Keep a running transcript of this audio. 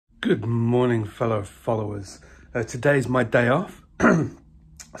Good morning, fellow followers. Today's my day off,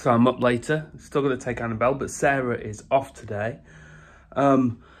 so I'm up later. Still got to take Annabelle, but Sarah is off today.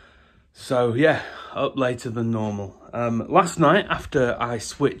 So yeah, up later than normal. Last night, after I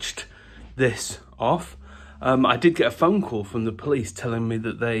switched this off, I did get a phone call from the police telling me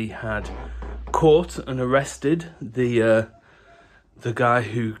that they had caught and arrested the guy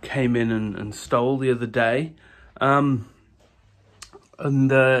who came in and stole the other day.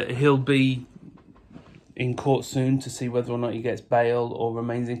 And he'll be in court soon to see whether or not he gets bail or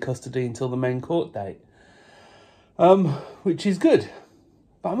remains in custody until the main court date. Which is good.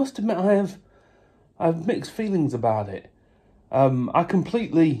 But I must admit I have mixed feelings about it. I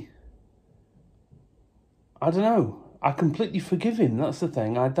completely forgive him, that's the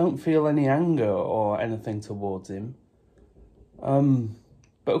thing. I don't feel any anger or anything towards him.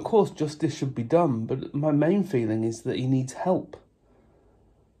 But of course justice should be done, but my main feeling is that he needs help.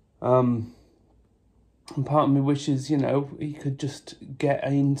 And part of me wishes, he could just get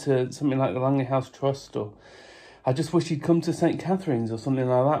into something like the Langley House Trust, or I just wish he'd come to St. Catherine's or something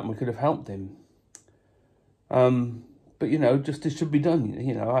like that and we could have helped him. But, justice should be done.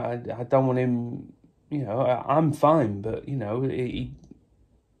 I don't want him, I'm fine, but,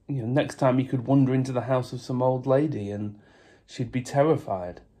 next time he could wander into the house of some old lady and she'd be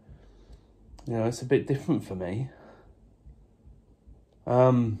terrified. It's a bit different for me.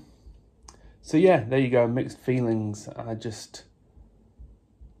 So yeah, there you go, mixed feelings. I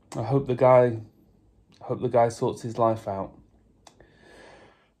hope the guy sorts his life out.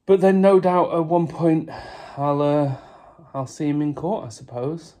 But then no doubt at one point I'll see him in court, I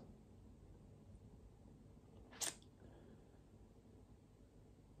suppose.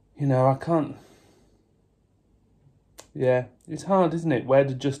 I can't. Yeah, it's hard, isn't it? Where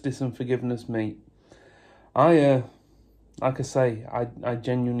do justice and forgiveness meet? Like I say, I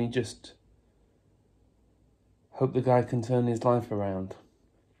genuinely just hope the guy can turn his life around.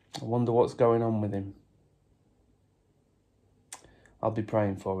 I wonder what's going on with him. I'll be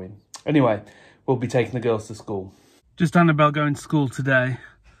praying for him. Anyway, we'll be taking the girls to school. Just Annabelle going to school today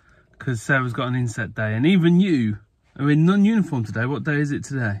because Sarah's got an inset day. And even you are in non-uniform today. What day is it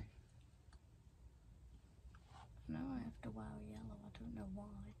today? No, I have to wear yellow. I don't know why.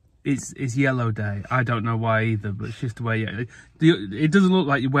 It's yellow day. I don't know why either, but it's just the way you... It doesn't look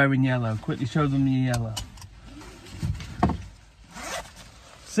like you're wearing yellow. Quickly show them your yellow.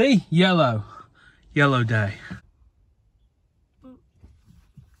 See? Yellow. Yellow day. There's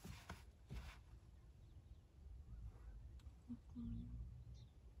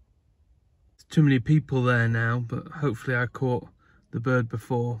too many people there now, but hopefully I caught the bird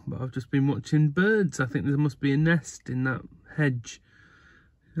before. But I've just been watching birds. I think there must be a nest in that hedge.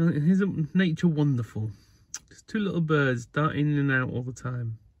 Isn't nature wonderful? Just two little birds darting in and out all the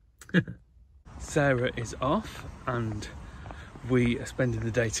time. Sarah is off and we are spending the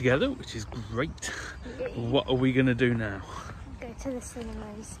day together, which is great. What are we going to do now? Go to the cinema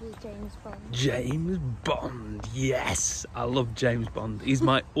and see James Bond. James Bond, yes! I love James Bond. He's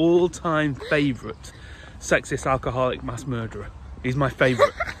my all-time favourite sexist, alcoholic, mass murderer. He's my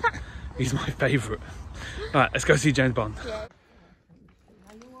favourite. He's my favourite. Right, let's go see James Bond. Yeah.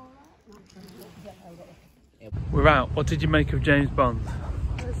 We're out. What did you make of James Bond?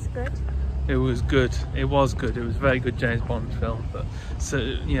 It was good. It was good. It was good. It was a very good James Bond film, but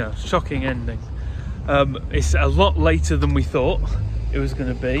shocking ending. It's a lot later than we thought it was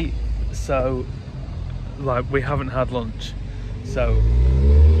going to be, so we haven't had lunch. So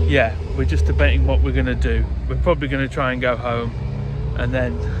yeah, we're just debating what we're going to do. We're probably going to try and go home, and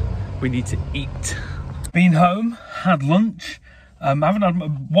then we need to eat. Been home, had lunch.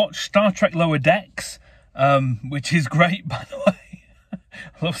 Watched Star Trek Lower Decks, which is great, by the way.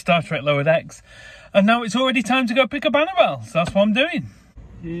 I love Star Trek Lower Decks. And now it's already time to go pick up Annabelle, so that's what I'm doing.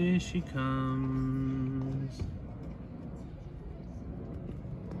 Here she comes.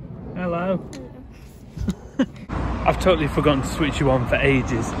 Hello. I've totally forgotten to switch you on for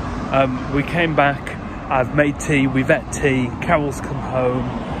ages. We came back, I've made tea, we've ate tea, Carol's come home.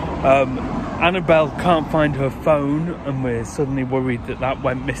 Annabelle can't find her phone and we're suddenly worried that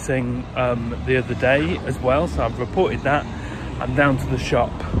went missing the other day as well, so I've reported that. I'm down to the shop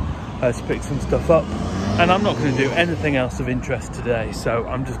to pick some stuff up, and I'm not going to do anything else of interest today, so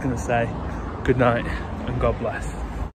I'm just going to say good night and God bless.